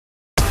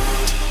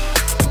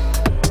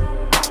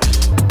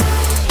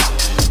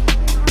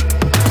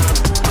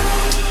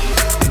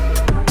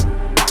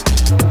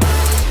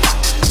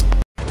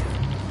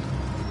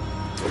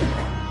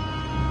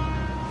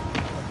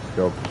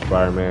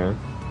Spider-Man.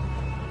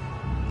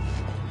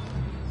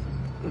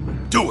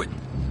 Do it!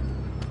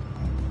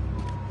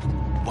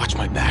 Watch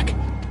my back.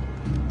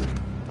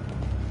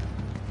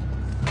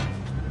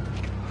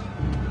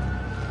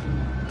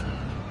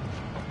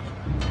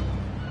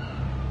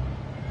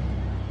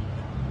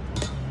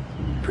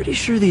 Pretty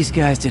sure these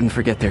guys didn't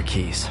forget their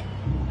keys.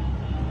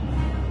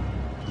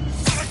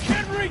 I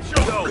can't reach you!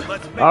 So,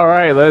 let's make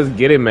Alright, let's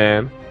get it,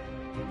 man.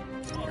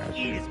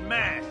 eat his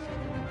mask.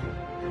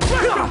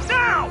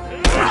 Now!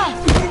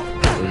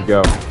 Let's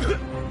go.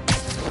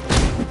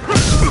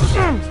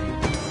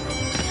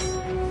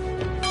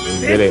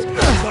 Let's get it.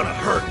 It's gonna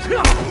hurt.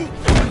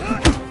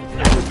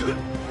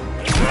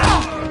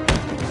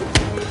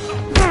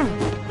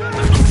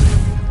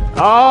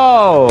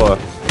 Oh!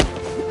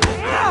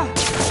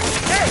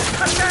 Hey,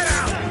 cut that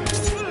out!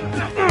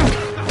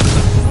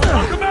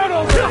 Knock him out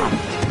already!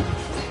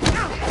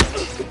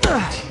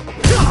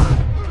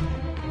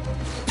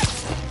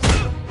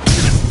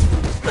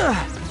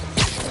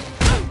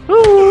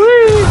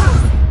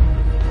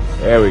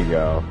 There we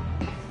go.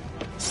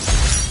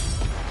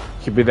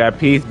 Keep it that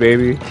piece,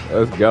 baby.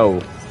 Let's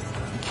go.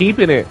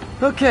 Keeping it.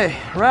 Okay,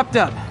 wrapped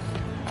up.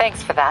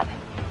 Thanks for that.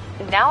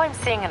 Now I'm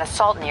seeing an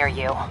assault near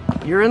you.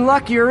 You're in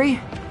luck, Yuri.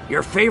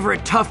 Your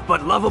favorite tough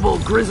but lovable,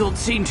 grizzled,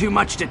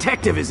 seen-too-much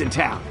detective is in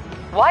town.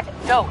 What?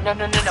 No.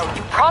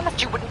 You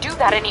promised you wouldn't do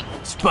that any...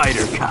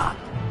 Spider Cop.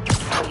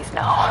 Please,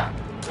 no.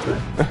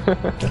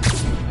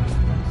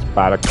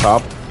 Spider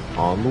Cop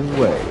on the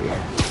way.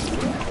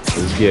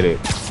 Let's get it.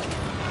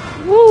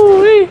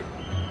 Woo-wee.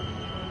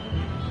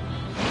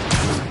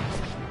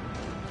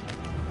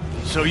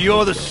 So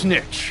you're the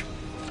snitch.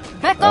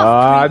 Back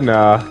off!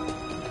 Nah.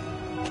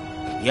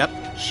 Yep,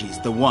 she's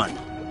the one.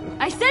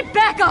 I said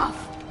back off!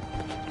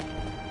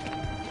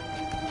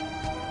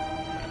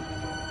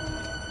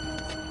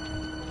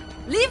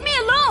 Leave me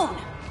alone!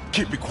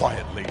 Keep me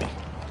quiet, lady.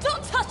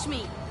 Don't touch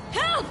me!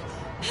 Help!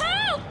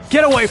 Help!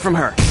 Get away from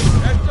her!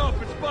 Heads up,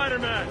 it's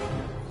Spider-Man.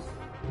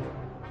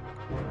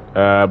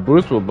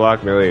 Bruce will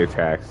block melee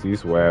attacks,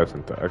 use webs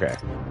and okay.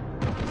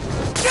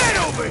 Get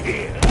over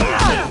here!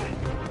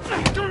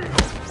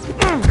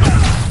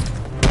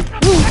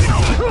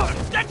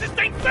 That just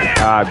ain't fair!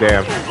 Ah,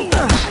 damn.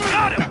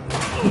 Got him!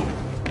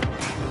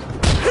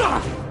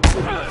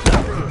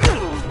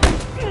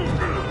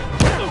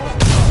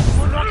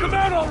 Knock him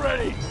out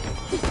already!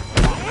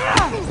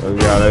 Let's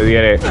go, let's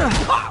get it.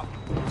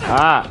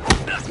 Ah!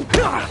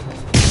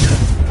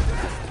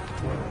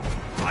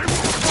 I will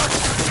crush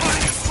your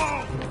body and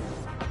bone!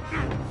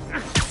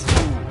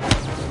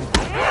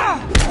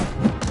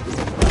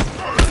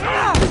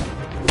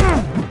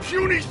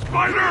 Puny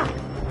spider!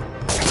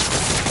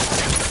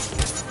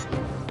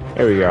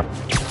 There we go.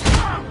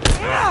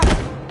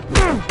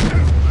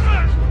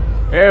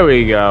 There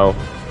we go.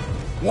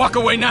 Walk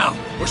away now,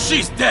 or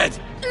she's dead!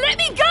 Let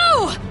me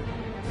go!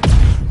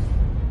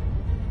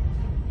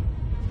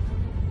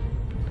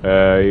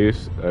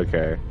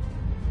 Okay.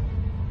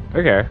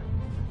 Okay.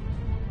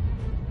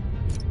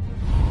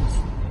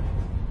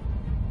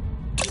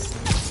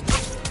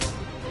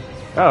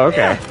 Oh,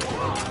 okay.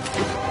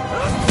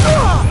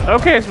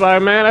 Okay,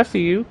 Spider-Man, I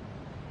see you.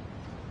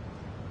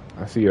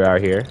 I see you out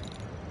here.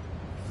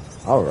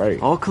 Alright.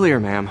 All clear,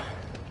 ma'am.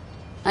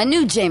 I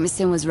knew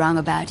Jameson was wrong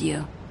about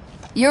you.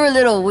 You're a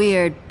little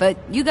weird, but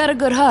you got a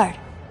good heart.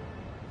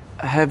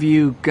 Have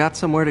you got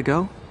somewhere to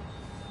go?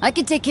 I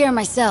can take care of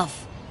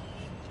myself.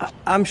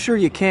 I'm sure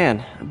you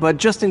can, but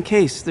just in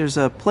case, there's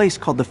a place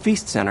called the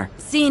Feast Center.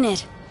 Seen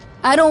it.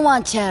 I don't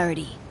want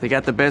charity. They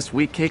got the best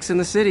wheat cakes in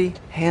the city,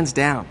 hands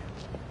down.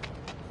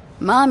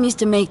 Mom used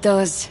to make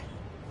those.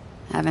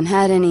 Haven't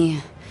had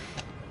any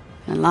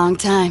in a long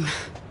time.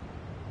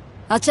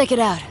 I'll check it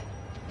out.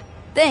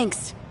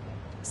 Thanks,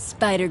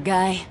 Spider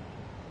Guy.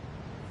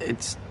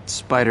 It's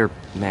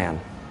Spider-Man.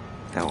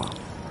 Oh well.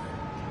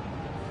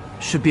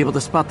 Should be able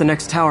to spot the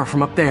next tower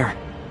from up there.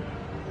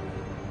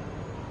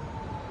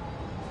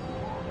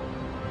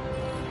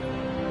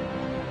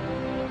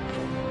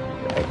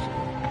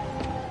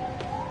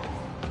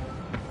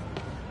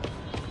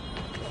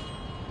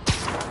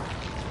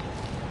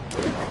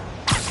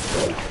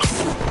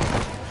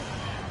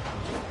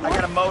 I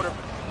got a motor.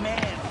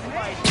 Man,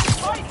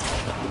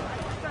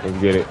 Let's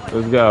get it.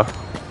 Let's go.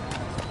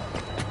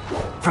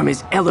 From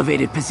his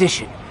elevated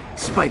position,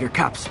 Spider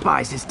Cop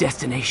spies his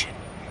destination.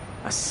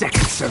 A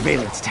second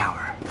surveillance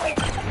tower.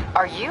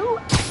 Are you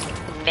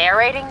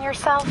narrating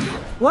yourself?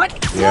 What?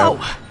 Yeah.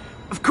 No!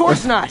 Of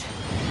course not!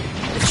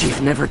 The chief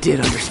never did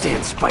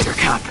understand Spider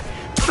Cop.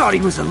 Thought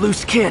he was a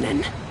loose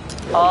cannon.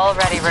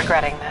 Already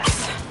regretting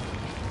this.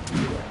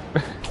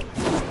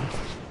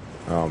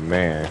 Oh,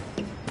 man.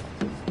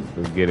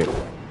 Let's get it.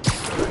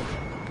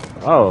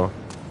 Oh.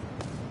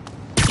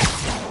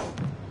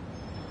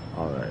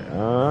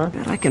 Alright,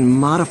 Bet I can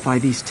modify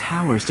these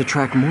towers to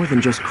track more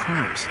than just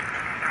crimes.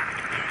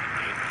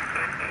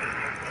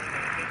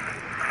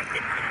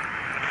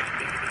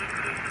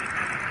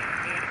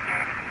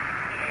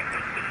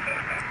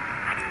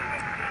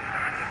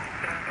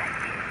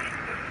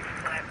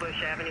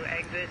 Flatbush Avenue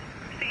exit.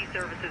 C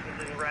services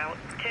is en route.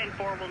 10-4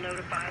 4 will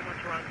notify once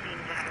we're on scene.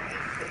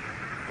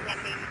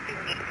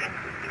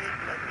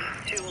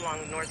 Two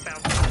along the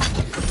northbound.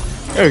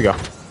 There we go.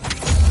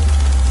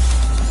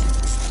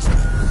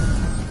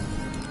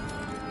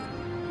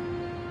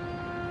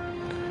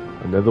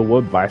 Another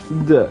one bites the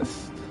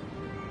dust.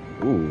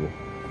 Ooh.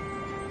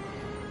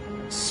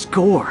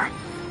 Score.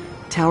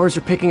 Towers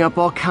are picking up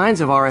all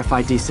kinds of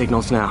RFID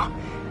signals now,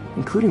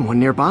 including one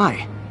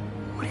nearby.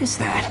 What is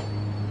that?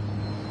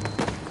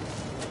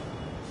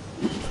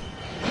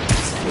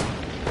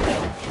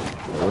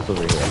 What's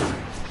over here?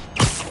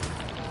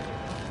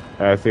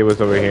 I see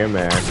what's over here,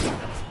 man.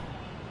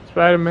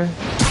 Spiderman.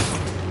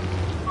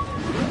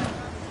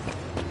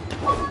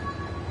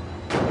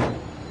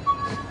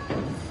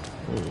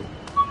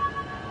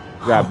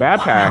 Got a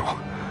backpack. Wow.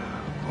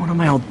 One of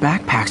my old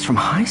backpacks from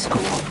high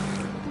school.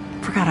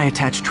 Forgot I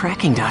attached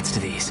tracking dots to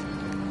these.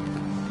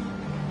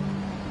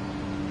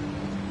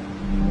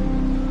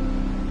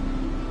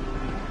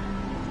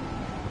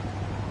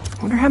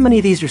 Wonder how many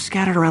of these are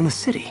scattered around the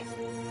city.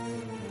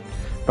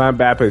 Find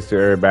backpacks to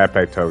earn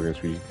backpack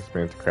tokens where you can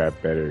spend the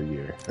crap better a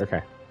year.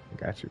 Okay,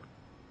 got you.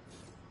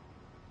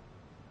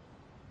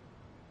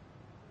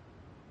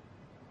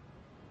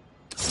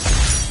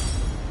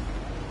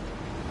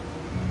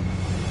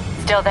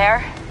 Still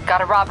there?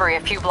 Got a robbery a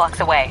few blocks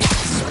away.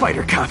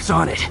 Spider Cop's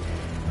on it.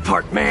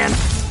 Part man,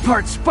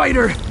 part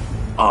spider,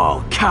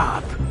 all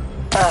cop.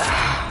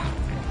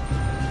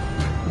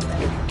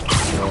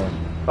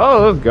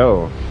 Oh, let's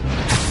go.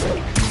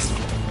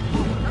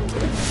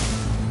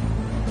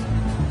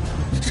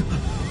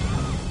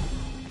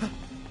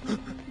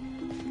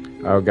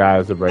 Oh,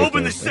 guys, the break.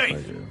 Open the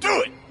safe!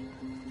 Do it!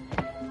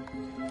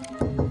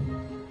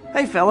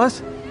 Hey,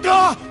 fellas.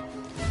 Ah!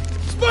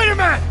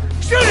 Spider-Man!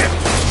 Shoot him!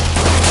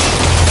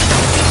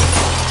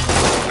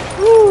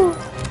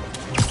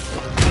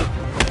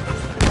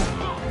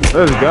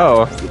 Let's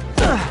go.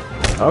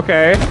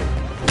 Okay.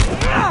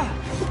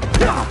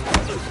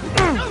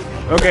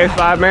 Okay,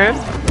 Spider-Man.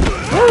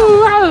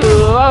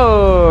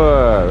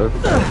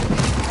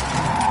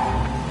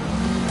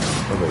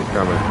 Somebody's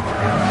coming.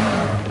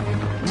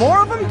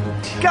 More of them?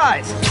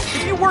 Guys,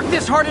 if you worked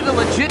this hard at a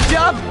legit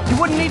job, you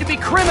wouldn't need to be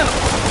criminals.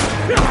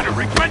 You're gonna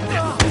regret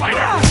this, Spider!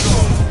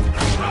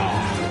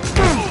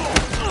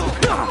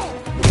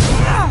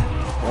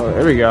 Oh,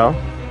 there we go.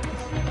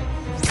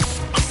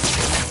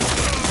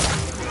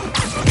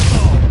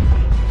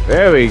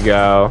 There we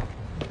go.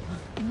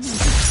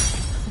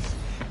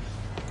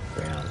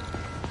 Damn.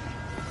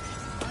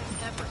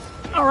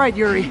 All right,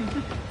 Yuri.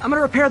 I'm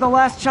gonna repair the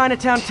last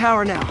Chinatown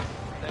tower now.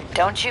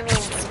 Don't you mean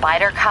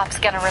Spider Cop's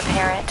gonna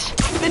repair it?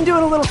 Been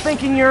doing a little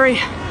thinking, Yuri.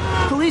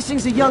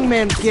 Policing's a young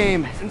man's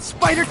game, and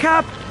Spider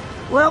Cop,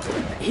 well,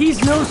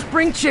 he's no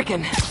spring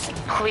chicken.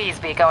 Please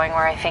be going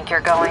where I think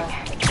you're going.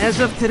 As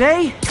of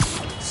today,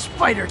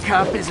 Spider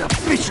Cop is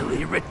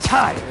officially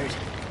retired.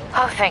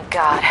 Oh, thank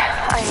God.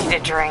 I need a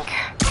drink.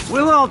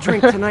 We'll all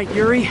drink tonight,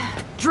 Yuri.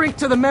 Drink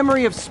to the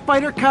memory of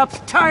Spider Cop's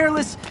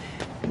tireless...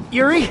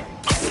 Yuri?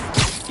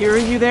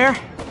 Yuri, you there?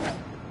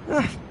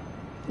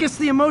 Guess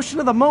the emotion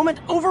of the moment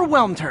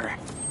overwhelmed her.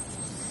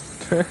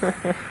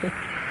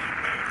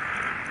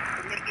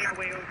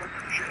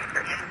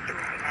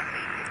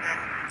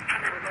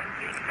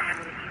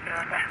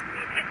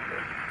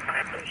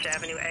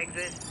 Avenue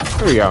exit.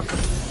 Here we go.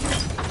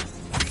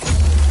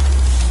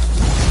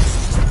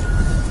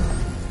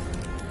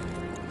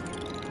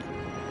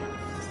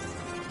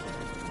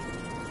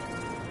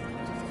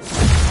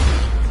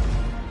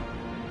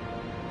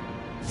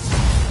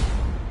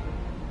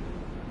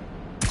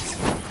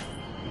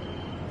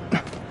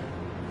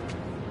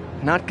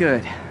 Not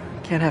good.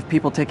 Can't have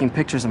people taking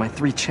pictures of my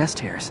 3 chest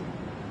hairs.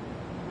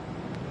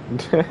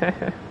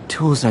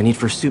 Tools I need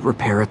for suit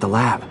repair at the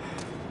lab.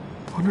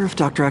 Wonder if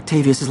Dr.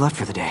 Octavius is left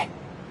for the day.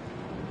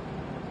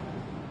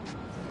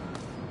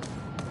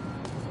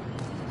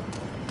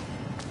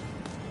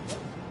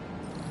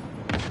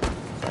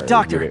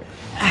 Doctor,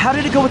 how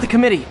did it go with the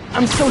committee?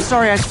 I'm so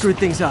sorry I screwed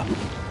things up.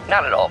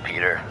 Not at all,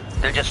 Peter.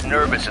 They're just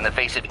nervous in the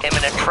face of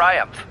imminent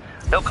triumph.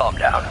 They'll calm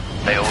down.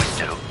 They always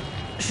do.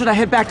 Should I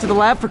head back to the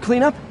lab for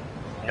cleanup?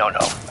 No.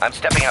 I'm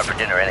stepping out for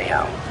dinner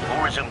anyhow.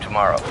 We'll resume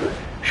tomorrow.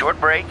 Short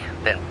break,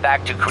 then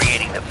back to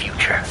creating the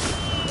future.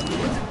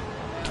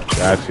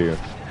 Got you.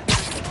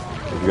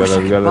 Wish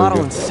I could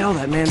bottle and sell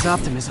that man's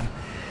optimism.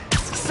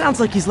 Sounds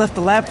like he's left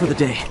the lab for the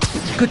day.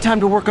 Good time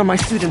to work on my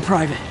suit in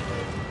private.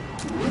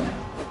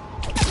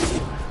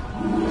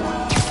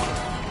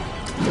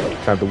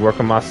 Time to work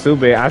on my suit,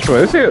 babe. I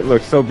swear, this shit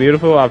looks so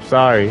beautiful. I'm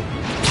sorry.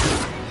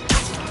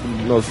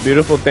 Most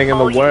beautiful thing in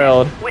the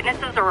world.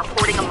 Witnesses are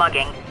reporting a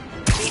mugging.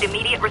 Need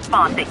immediate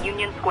response at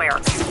Union Square.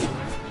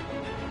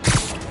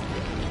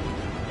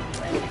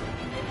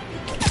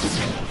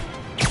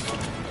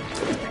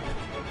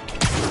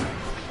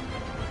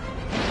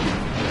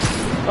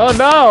 Oh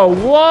no!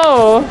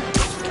 Whoa!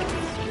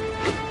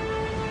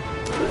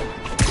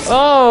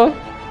 Oh!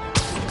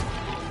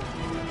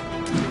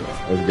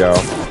 Let's go.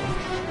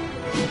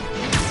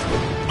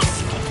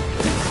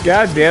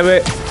 God damn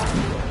it!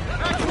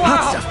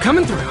 Hot stuff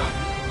coming through.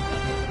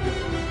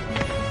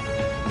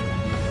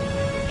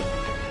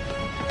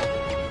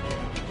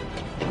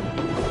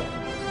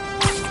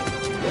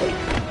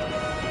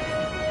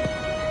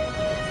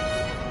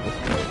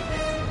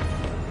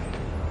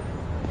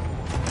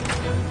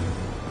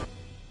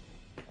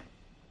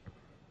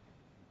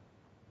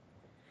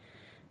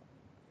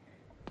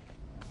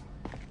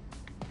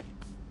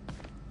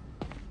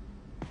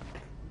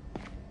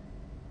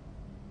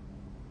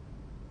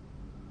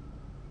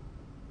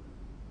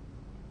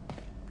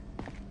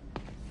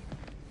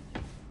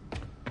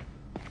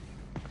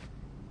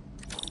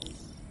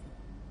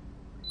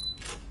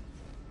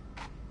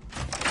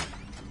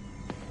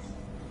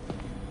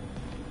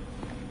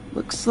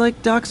 Looks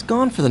like Doc's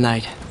gone for the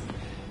night.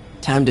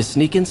 Time to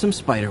sneak in some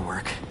spider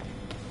work.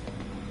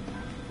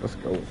 Let's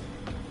go.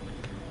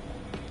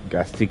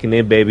 Got sneaking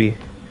in, baby.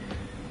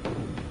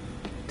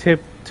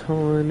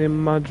 Tiptoeing in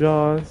my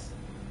jaws.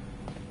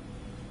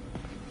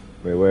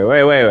 Wait. No.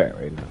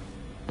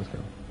 Let's go.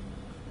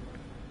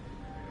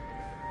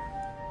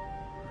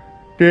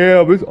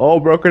 Damn, it's all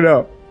broken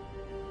up.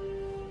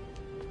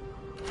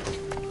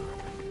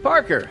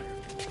 Parker!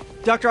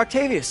 Dr.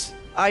 Octavius,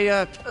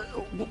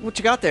 what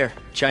you got there?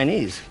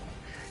 Chinese.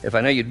 If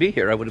I know you'd be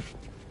here, I would have...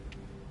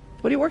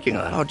 What are you working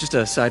on? Oh, just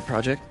a side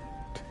project.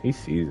 He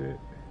sees it.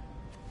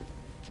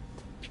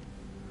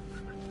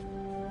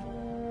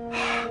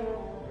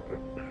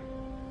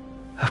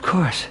 Of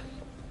course.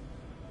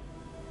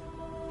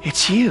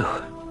 It's you.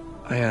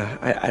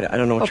 I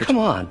don't know what you're... come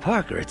on,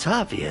 Parker, it's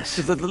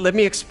obvious. Let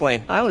me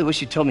explain. I only wish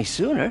you'd told me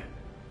sooner.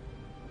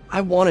 I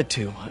wanted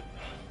to,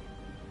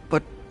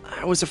 but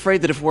I was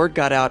afraid that if word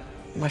got out,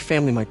 my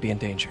family might be in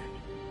danger.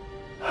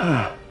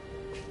 Huh.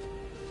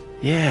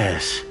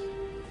 Yes.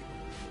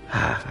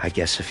 I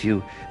guess if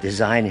you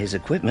design his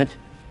equipment,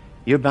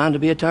 you're bound to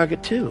be a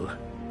target too.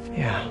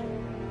 Yeah.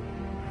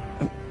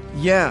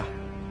 Yeah.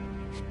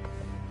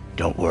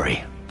 Don't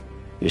worry.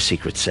 Your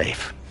secret's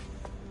safe.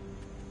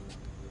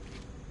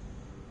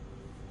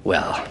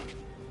 Well,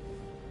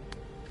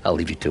 I'll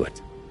leave you to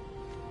it.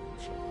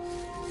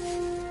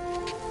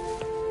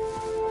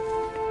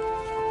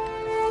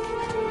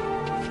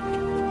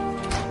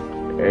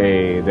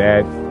 Hey,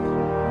 that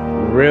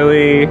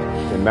really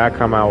did not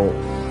come out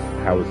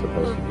how it's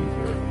supposed to be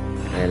here.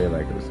 And it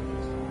like it was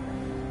supposed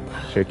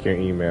to. Check your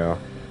email.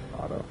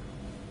 Auto.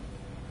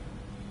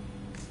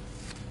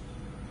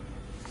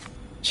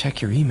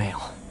 Check your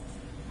email.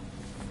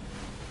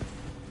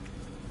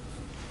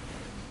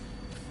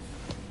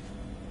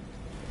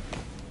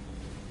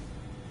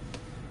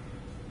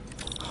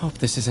 Hope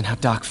this isn't how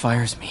Doc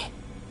fires me.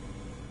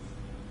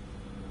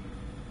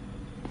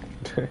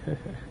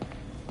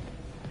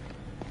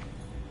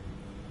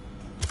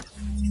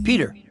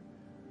 Peter,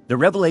 the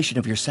revelation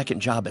of your second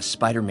job as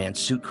Spider-Man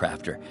suit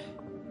crafter,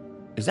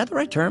 is that the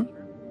right term?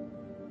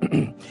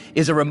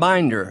 Is a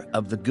reminder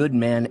of the good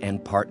man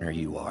and partner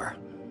you are.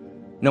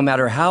 No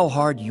matter how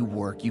hard you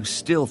work, you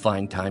still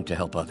find time to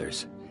help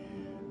others.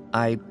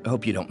 I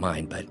hope you don't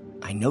mind, but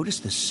I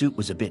noticed the suit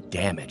was a bit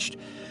damaged,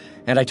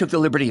 and I took the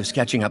liberty of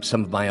sketching up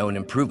some of my own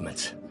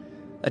improvements.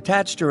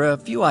 Attached are a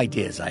few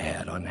ideas I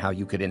had on how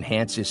you could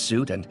enhance his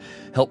suit and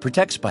help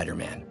protect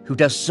Spider-Man, who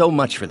does so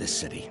much for this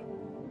city.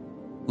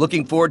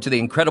 Looking forward to the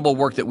incredible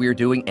work that we are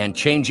doing and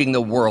changing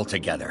the world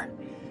together.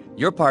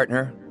 Your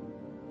partner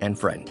and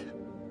friend,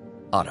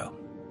 Otto.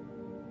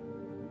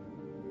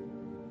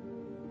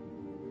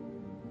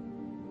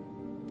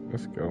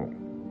 Let's go.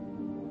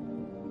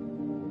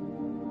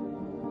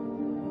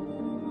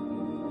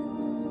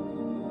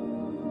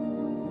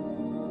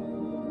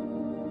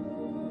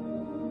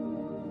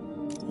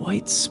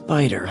 White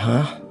spider,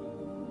 huh?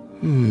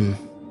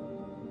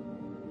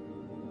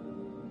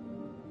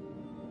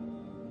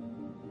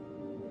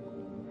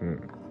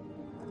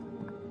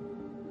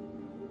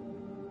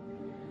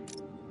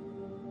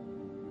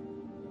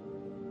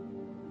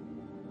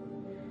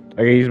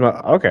 I can use my...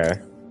 Okay.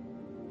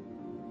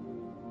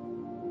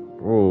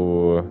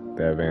 Ooh,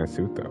 that advanced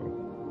suit, though.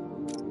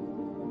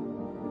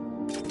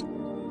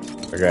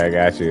 Okay, I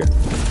got you.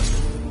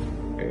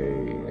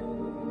 Hey.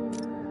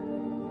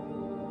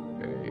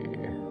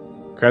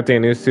 Crafting a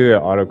new suit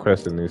or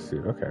auto-quest a new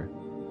suit. Okay.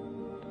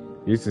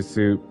 Use the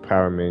suit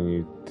power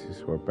menu to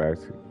swap back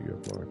to you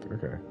have marked.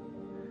 Okay.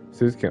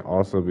 Suits can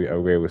also be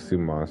upgraded with suit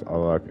mods.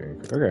 Unlock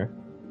and... Okay.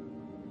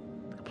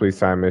 Complete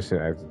side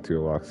mission after 2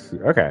 unlock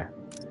suit. Okay.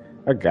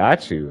 I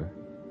got you.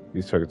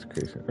 Use target to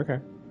creation. Okay.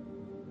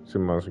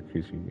 Suit mods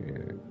increase you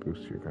and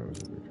boost your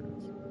comments.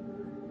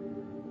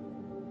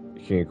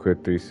 You can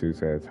equip 3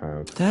 suits at a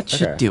time. That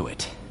should do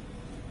it.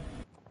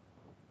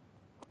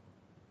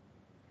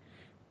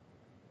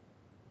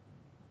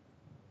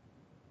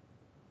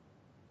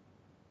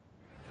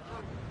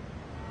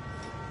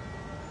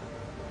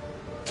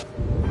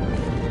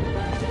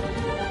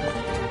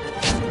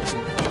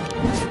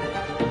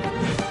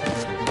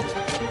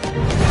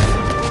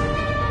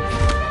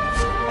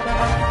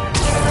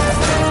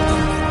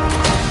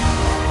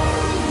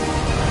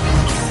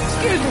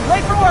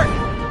 Late for work!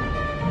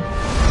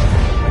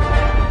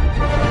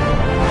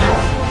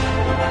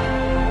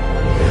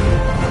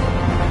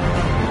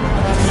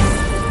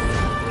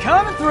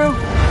 Coming through!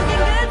 Looking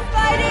good,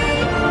 Spidey!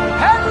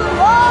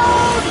 Hello,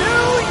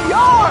 New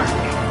York!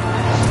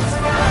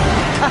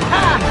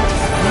 Haha!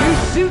 New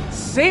suit,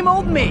 same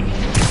old me!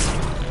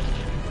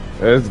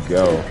 Let's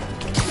go.